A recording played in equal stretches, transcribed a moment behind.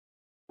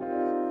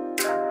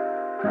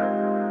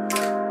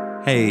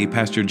Hey,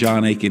 Pastor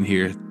John Aitken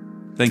here.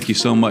 Thank you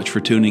so much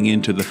for tuning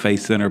in to the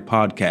Faith Center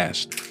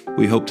podcast.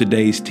 We hope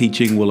today's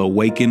teaching will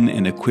awaken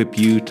and equip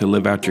you to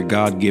live out your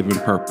God-given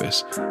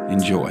purpose.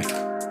 Enjoy.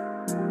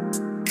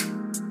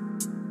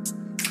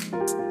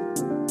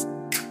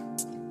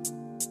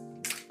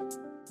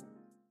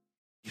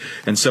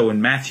 And so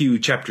in Matthew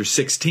chapter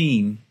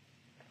 16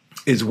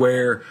 is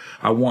where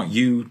I want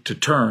you to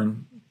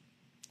turn.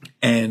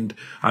 And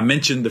I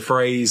mentioned the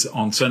phrase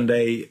on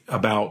Sunday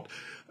about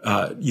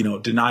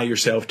deny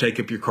yourself, take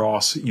up your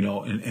cross,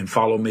 and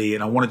follow me.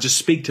 And I want to just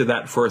speak to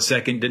that for a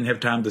second. Didn't have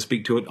time to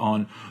speak to it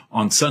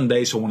on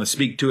Sunday, so I want to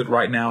speak to it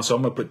right now. So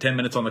I'm going to put 10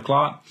 minutes on the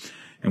clock,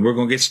 and we're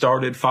going to get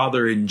started.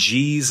 Father, in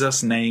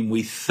Jesus' name,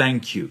 we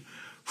thank you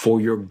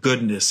for your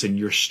goodness and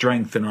your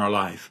strength in our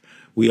life.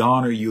 We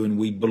honor you and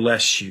we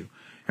bless you.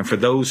 And for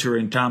those who are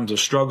in times of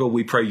struggle,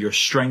 we pray your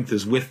strength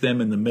is with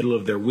them in the middle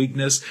of their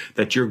weakness,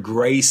 that your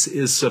grace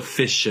is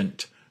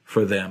sufficient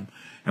for them.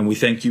 And we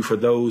thank you for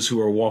those who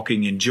are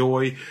walking in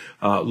joy,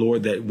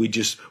 Lord, that we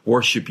just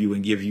worship you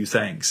and give you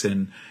thanks.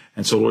 And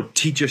so, Lord,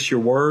 teach us your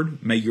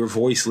word. May your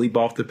voice leap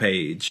off the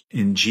page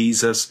in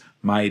Jesus'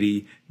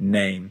 mighty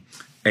name.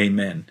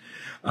 Amen.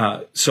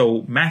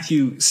 So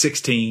Matthew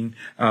 16,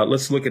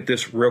 let's look at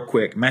this real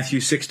quick. Matthew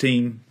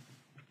 16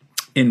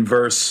 in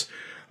verse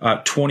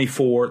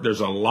 24. There's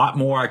a lot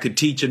more I could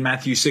teach in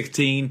Matthew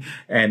 16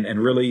 and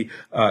really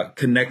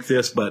connect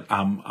this, but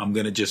I'm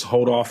going to just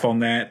hold off on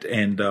that.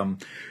 And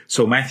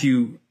so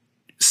Matthew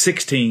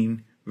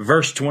 16,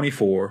 verse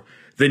 24,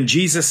 then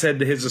Jesus said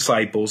to his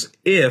disciples,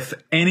 if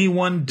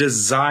anyone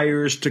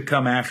desires to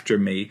come after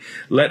me,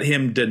 let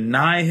him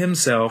deny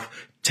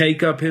himself,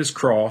 take up his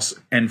cross,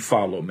 and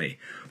follow me.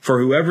 For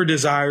whoever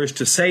desires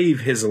to save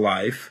his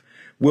life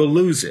will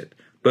lose it,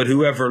 but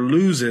whoever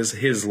loses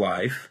his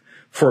life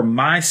for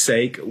my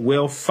sake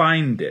will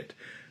find it.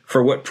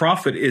 For what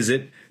profit is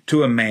it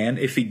to a man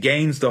if he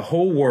gains the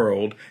whole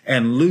world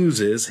and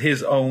loses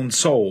his own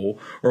soul?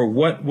 Or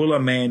what will a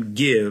man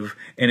give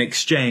in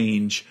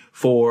exchange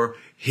for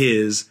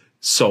his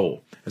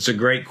soul? That's a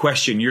great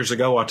question. Years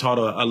ago, I taught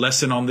a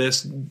lesson on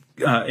this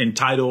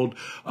entitled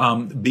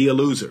Be a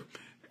Loser,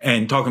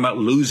 and talking about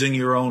losing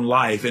your own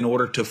life in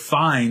order to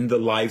find the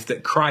life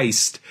that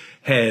Christ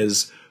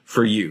has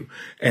for you.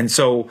 And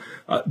so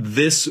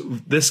this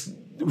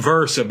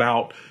verse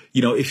about,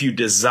 if you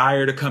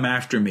desire to come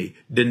after me,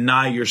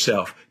 deny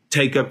yourself,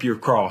 take up your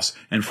cross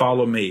and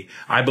follow me.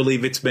 I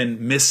believe it's been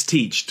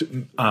mistaught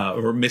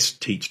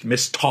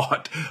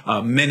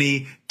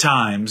many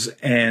times.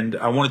 And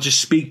I want to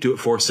just speak to it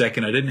for a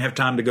second. I didn't have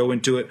time to go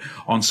into it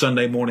on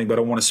Sunday morning, but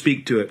I want to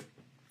speak to it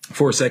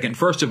for a second.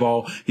 First of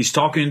all, he's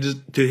talking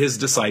to his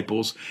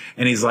disciples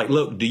and he's like,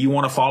 look, do you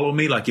want to follow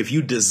me? Like if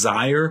you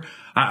desire,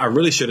 I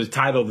really should have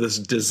titled this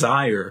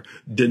desire,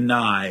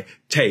 deny,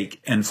 take,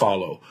 and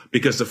follow,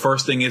 because the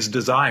first thing is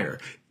desire.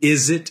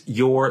 Is it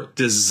your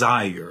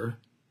desire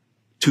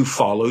to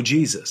follow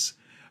Jesus?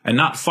 And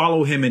not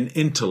follow him in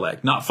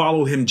intellect, not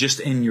follow him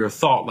just in your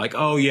thought, like,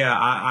 oh yeah,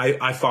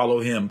 I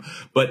follow him,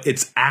 but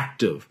it's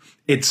active.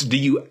 It's, do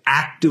you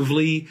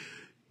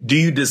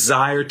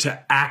desire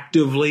to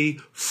actively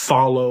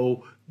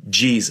follow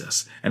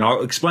Jesus? And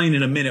I'll explain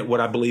in a minute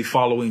what I believe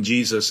following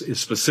Jesus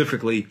is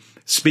specifically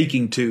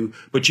speaking to,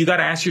 but you got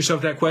to ask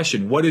yourself that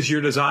question. What is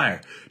your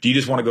desire? Do you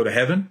just want to go to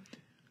heaven,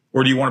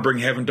 or do you want to bring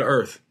heaven to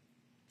earth?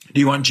 Do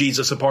you want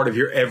Jesus a part of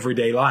your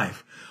everyday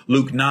life?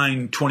 Luke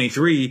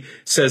 9:23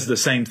 says the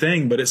same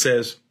thing, but it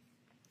says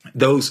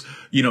those,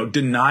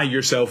 deny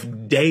yourself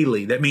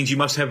daily. That means you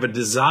must have a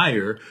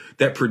desire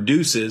that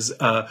produces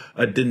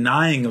a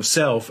denying of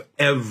self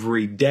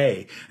every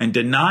day. And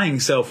denying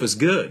self is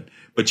good,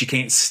 but you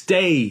can't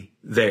stay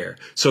there.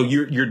 So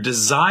your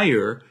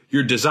desire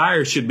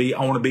should be,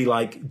 I want to be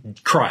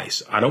like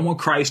Christ. I don't want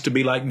Christ to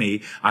be like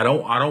me. I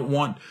don't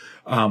want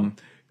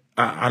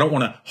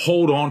to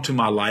hold on to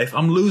my life.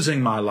 I'm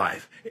losing my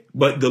life.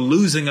 But the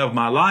losing of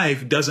my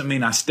life doesn't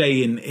mean I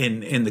stay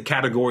in the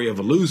category of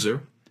a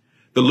loser.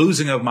 The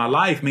losing of my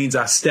life means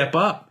I step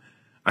up.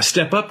 I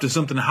step up to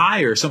something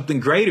higher, something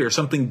greater,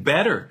 something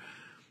better.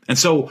 And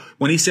so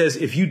when he says,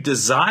 if you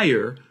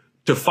desire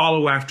to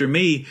follow after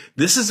me,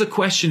 this is a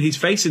question he's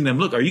facing them.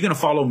 Look, are you going to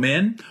follow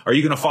men? Are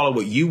you going to follow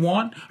what you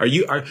want?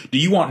 Do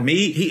you want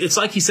me? It's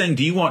like he's saying,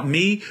 do you want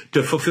me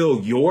to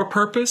fulfill your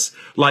purpose?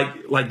 Like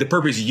the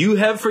purpose you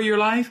have for your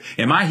life?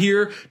 Am I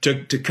here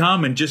to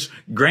come and just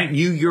grant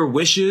you your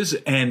wishes?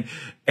 And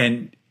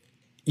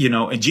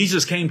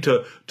Jesus came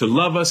to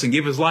love us and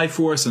give his life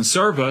for us and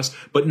serve us,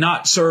 but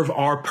not serve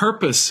our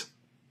purpose,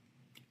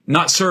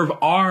 not serve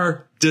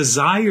our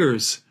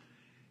desires.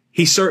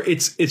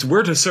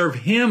 We're to serve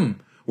him.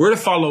 We're to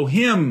follow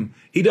him.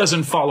 He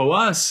doesn't follow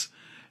us.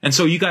 And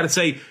so you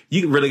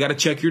really got to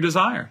check your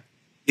desire.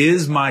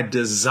 Is my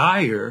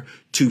desire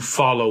to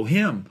follow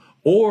him?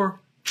 Or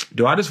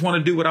do I just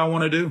want to do what I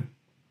want to do?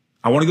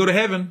 I want to go to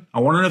heaven. I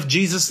want enough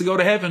Jesus to go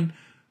to heaven.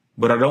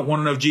 but I don't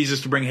want enough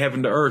Jesus to bring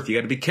heaven to earth. You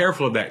got to be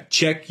careful of that.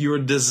 Check your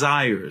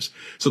desires.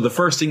 So the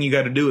first thing you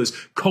got to do is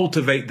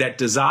cultivate that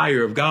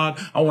desire of God.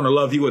 I want to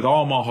love you with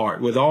all my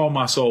heart, with all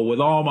my soul, with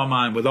all my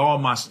mind, with all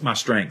my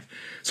strength.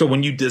 So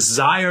when you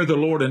desire the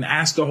Lord and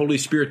ask the Holy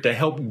Spirit to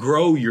help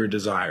grow your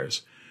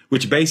desires,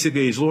 which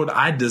basically is, Lord,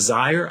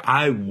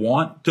 I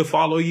want to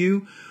follow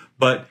you,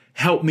 but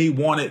help me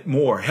want it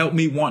more. Help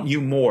me want you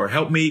more.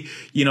 Help me,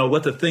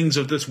 let the things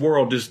of this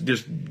world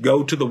just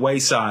go to the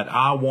wayside.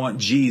 I want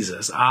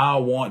Jesus. I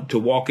want to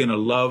walk in a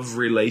love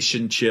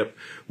relationship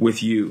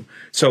with you.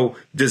 So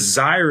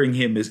desiring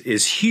him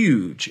is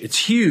huge.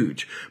 It's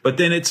huge. But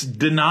then it's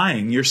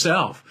denying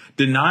yourself.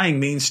 Denying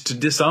means to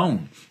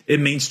disown. It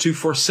means to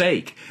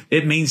forsake.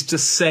 It means to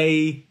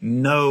say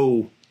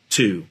no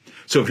to.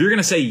 So if you're going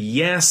to say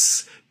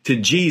yes to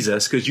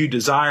Jesus because you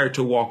desire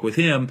to walk with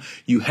him,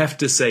 you have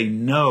to say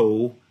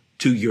no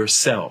to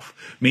yourself,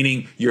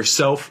 meaning your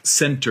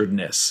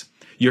self-centeredness,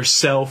 your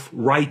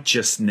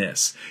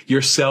self-righteousness,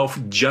 your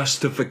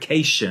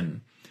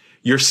self-justification,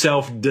 your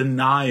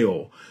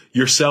self-denial,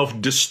 your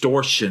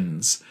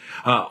self-distortions,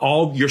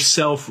 all your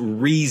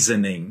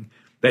self-reasoning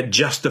that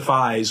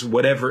justifies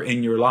whatever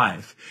in your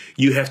life.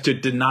 You have to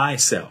deny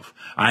self.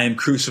 I am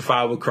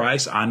crucified with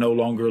Christ. I no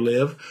longer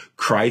live.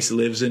 Christ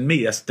lives in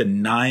me. That's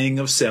denying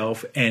of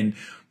self, and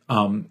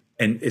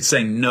it's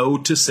saying no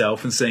to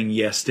self and saying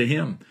yes to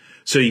him.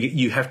 So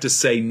you have to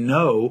say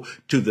no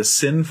to the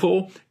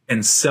sinful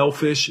and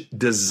selfish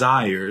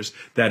desires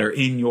that are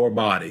in your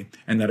body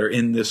and that are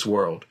in this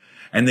world.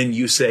 And then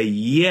you say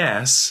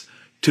yes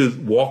to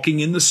walking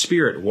in the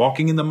Spirit,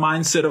 walking in the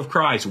mindset of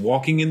Christ,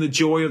 walking in the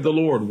joy of the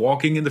Lord,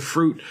 walking in the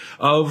fruit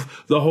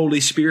of the Holy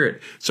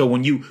Spirit. So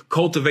when you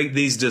cultivate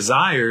these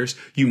desires,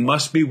 you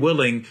must be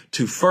willing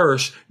to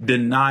first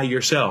deny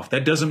yourself.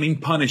 That doesn't mean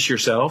punish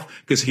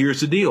yourself, because here's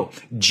the deal.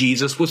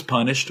 Jesus was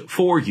punished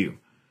for you.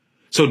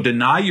 So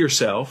deny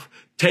yourself.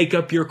 Take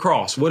up your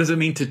cross. What does it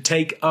mean to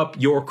take up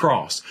your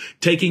cross?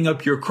 Taking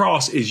up your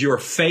cross is your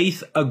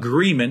faith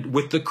agreement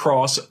with the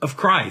cross of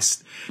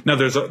Christ. Now,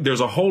 there's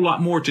a whole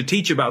lot more to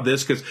teach about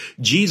this, because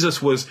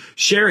Jesus was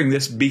sharing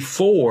this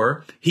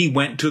before he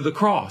went to the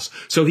cross.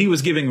 So he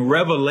was giving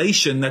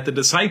revelation that the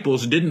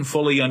disciples didn't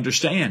fully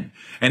understand.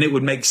 And it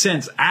would make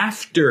sense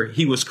after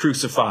he was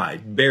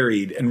crucified,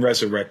 buried, and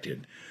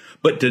resurrected.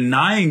 But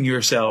denying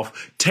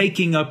yourself,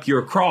 taking up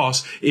your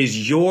cross,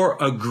 is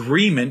your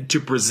agreement to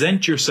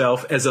present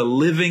yourself as a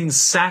living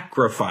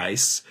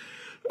sacrifice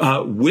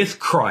with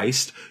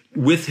Christ,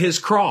 with his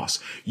cross.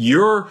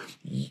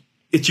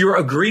 It's your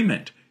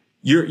agreement.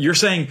 You're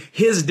saying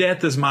his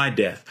death is my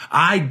death.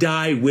 I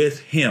die with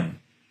him.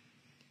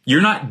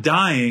 You're not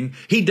dying.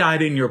 He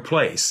died in your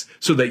place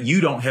so that you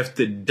don't have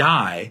to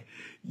die.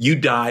 You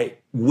die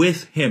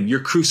with him. You're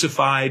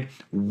crucified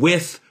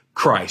with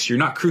Christ. You're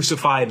not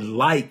crucified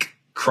like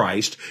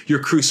Christ.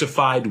 You're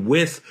crucified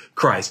with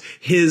Christ.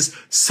 His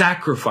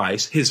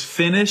sacrifice, his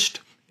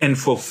finished and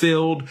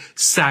fulfilled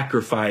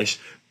sacrifice,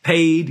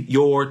 paid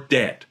your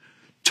debt,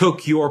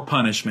 took your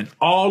punishment.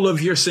 All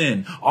of your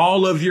sin,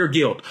 all of your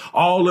guilt,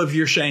 all of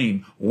your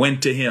shame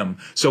went to him.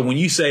 So when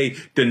you say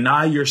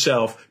deny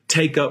yourself,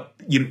 take up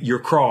your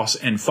cross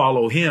and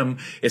follow him,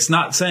 it's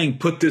not saying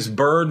put this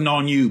burden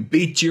on you,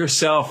 beat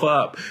yourself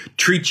up,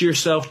 treat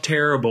yourself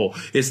terrible.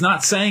 It's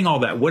not saying all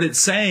that. What it's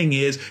saying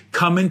is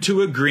come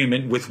into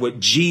agreement with what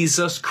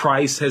Jesus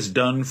Christ has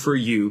done for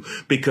you,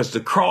 because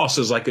the cross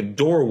is like a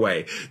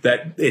doorway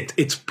that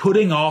it's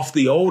putting off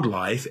the old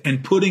life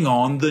and putting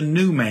on the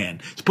new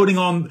man. It's putting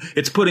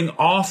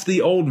off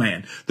the old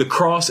man. The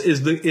cross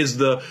is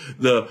the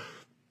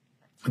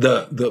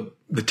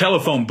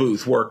telephone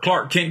booth where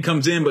Clark Kent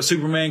comes in, but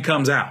Superman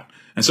comes out.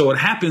 And so what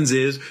happens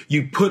is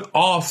you put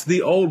off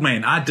the old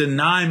man. I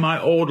deny my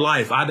old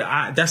life.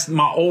 That's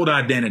my old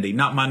identity,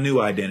 not my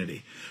new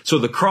identity. So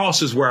the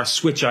cross is where I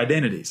switch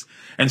identities.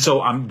 And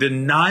so I'm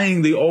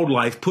denying the old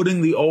life,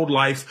 putting the old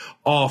life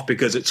off,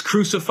 because it's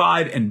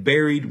crucified and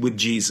buried with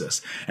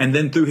Jesus. And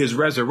then through his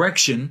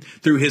resurrection,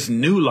 through his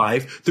new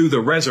life, through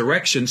the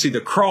resurrection, see,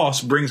 the cross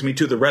brings me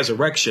to the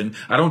resurrection.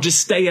 I don't just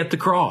stay at the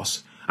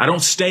cross. I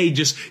don't stay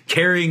just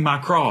carrying my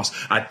cross.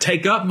 I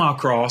take up my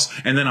cross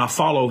and then I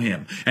follow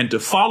him. And to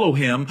follow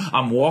him,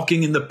 I'm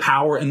walking in the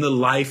power and the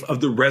life of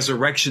the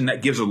resurrection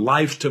that gives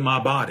life to my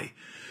body.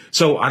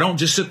 So I don't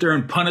just sit there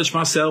and punish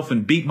myself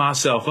and beat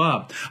myself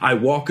up. I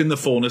walk in the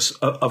fullness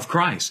of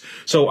Christ.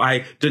 So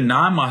I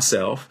deny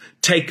myself,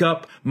 take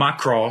up my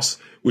cross,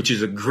 which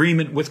is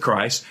agreement with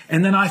Christ,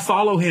 and then I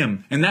follow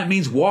him. And that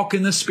means walk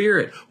in the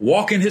Spirit,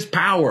 walk in his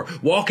power,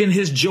 walk in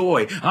his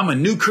joy. I'm a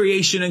new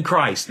creation in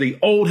Christ. The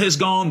old has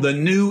gone, the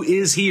new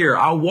is here.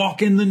 I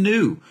walk in the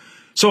new.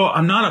 So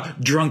I'm not a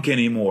drunk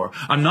anymore.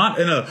 I'm not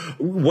in a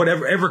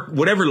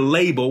whatever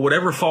label,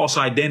 whatever false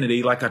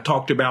identity, like I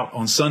talked about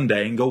on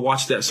Sunday, and go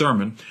watch that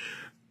sermon.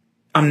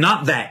 I'm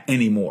not that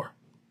anymore.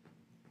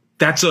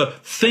 That's a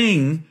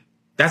thing,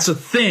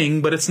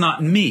 but it's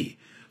not me.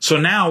 So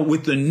now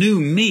with the new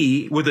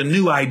me, with a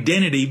new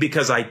identity,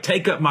 because I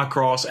take up my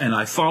cross and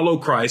I follow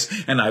Christ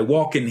and I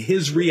walk in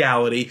his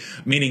reality,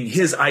 meaning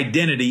his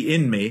identity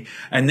in me.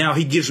 And now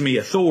he gives me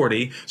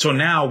authority. So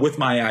now with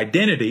my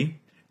identity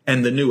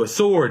and the new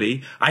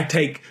authority, I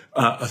take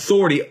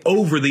authority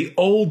over the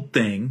old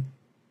thing.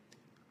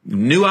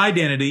 New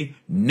identity,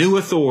 new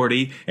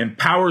authority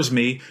empowers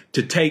me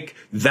to take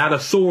that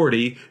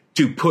authority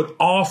to put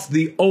off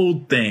the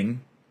old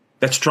thing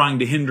that's trying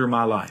to hinder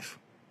my life.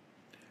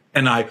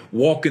 And I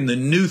walk in the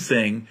new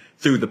thing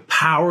through the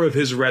power of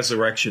his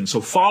resurrection. So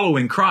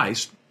following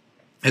Christ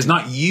is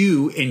not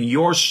you in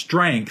your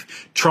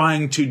strength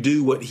trying to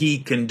do what he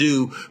can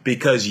do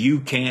because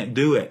you can't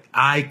do it.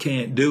 I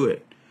can't do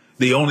it.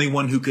 The only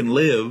one who can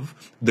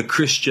live the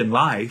Christian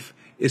life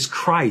is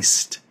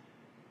Christ.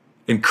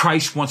 And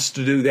Christ wants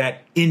to do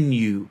that in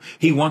you.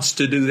 He wants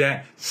to do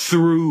that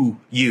through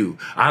you.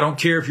 I don't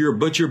care if you're a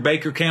butcher,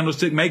 baker,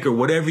 candlestick maker,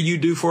 whatever you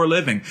do for a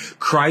living.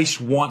 Christ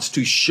wants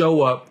to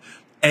show up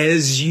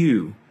as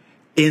you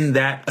in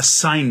that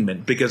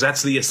assignment, because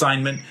that's the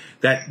assignment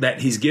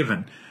that he's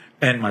given.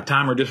 And my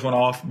timer just went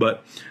off,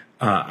 but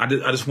I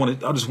just want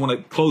to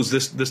close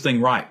this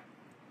thing right.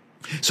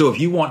 So if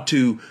you want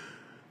to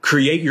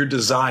create your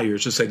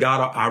desires, to say,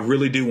 God, I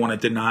really do want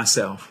to deny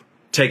self,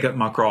 take up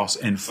my cross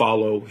and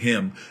follow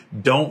him.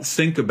 Don't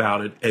think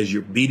about it as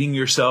you're beating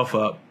yourself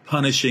up,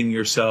 punishing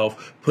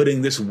yourself,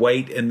 putting this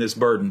weight and this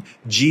burden.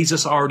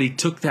 Jesus already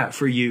took that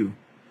for you.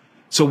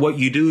 So what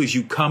you do is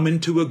you come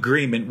into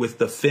agreement with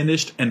the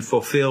finished and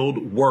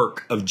fulfilled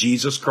work of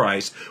Jesus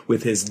Christ,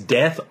 with his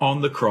death on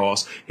the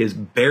cross, his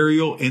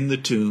burial in the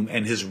tomb,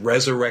 and his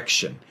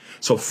resurrection.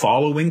 So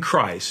following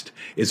Christ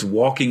is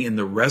walking in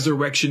the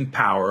resurrection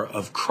power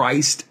of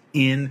Christ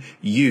in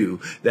you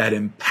that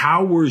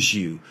empowers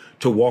you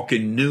to walk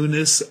in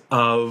newness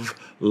of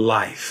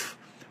life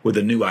with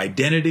a new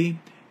identity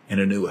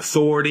and a new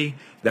authority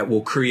that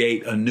will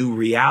create a new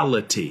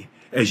reality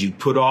as you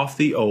put off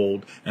the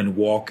old and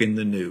walk in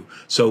the new.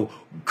 So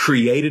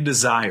create a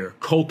desire,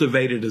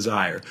 cultivate a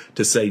desire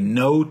to say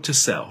no to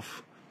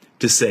self,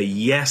 to say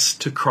yes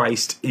to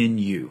Christ in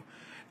you,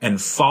 and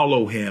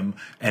follow him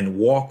and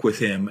walk with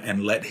him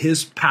and let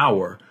his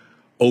power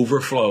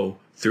overflow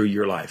through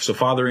your life. So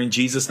Father, in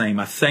Jesus' name,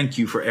 I thank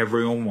you for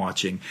everyone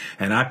watching.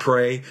 And I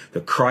pray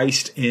the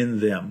Christ in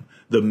them,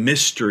 the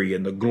mystery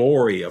and the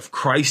glory of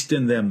Christ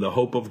in them, the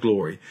hope of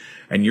glory,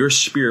 and your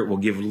spirit will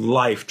give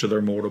life to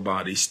their mortal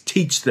bodies.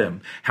 Teach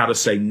them how to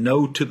say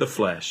no to the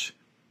flesh,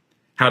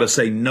 how to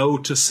say no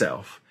to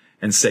self,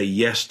 and say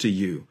yes to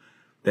you,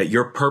 that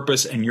your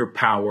purpose and your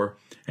power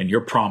and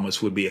your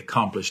promise would be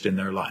accomplished in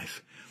their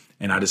life.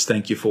 And I just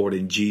thank you for it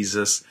in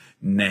Jesus'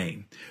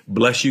 name.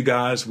 Bless you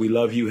guys. We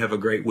love you. Have a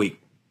great week.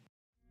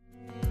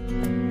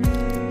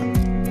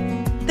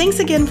 Thanks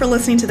again for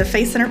listening to the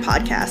Faith Center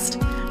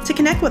podcast. To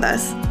connect with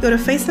us, go to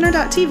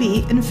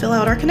faithcenter.tv and fill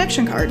out our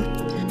connection card.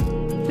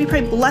 We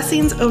pray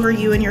blessings over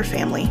you and your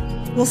family.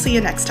 We'll see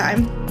you next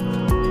time.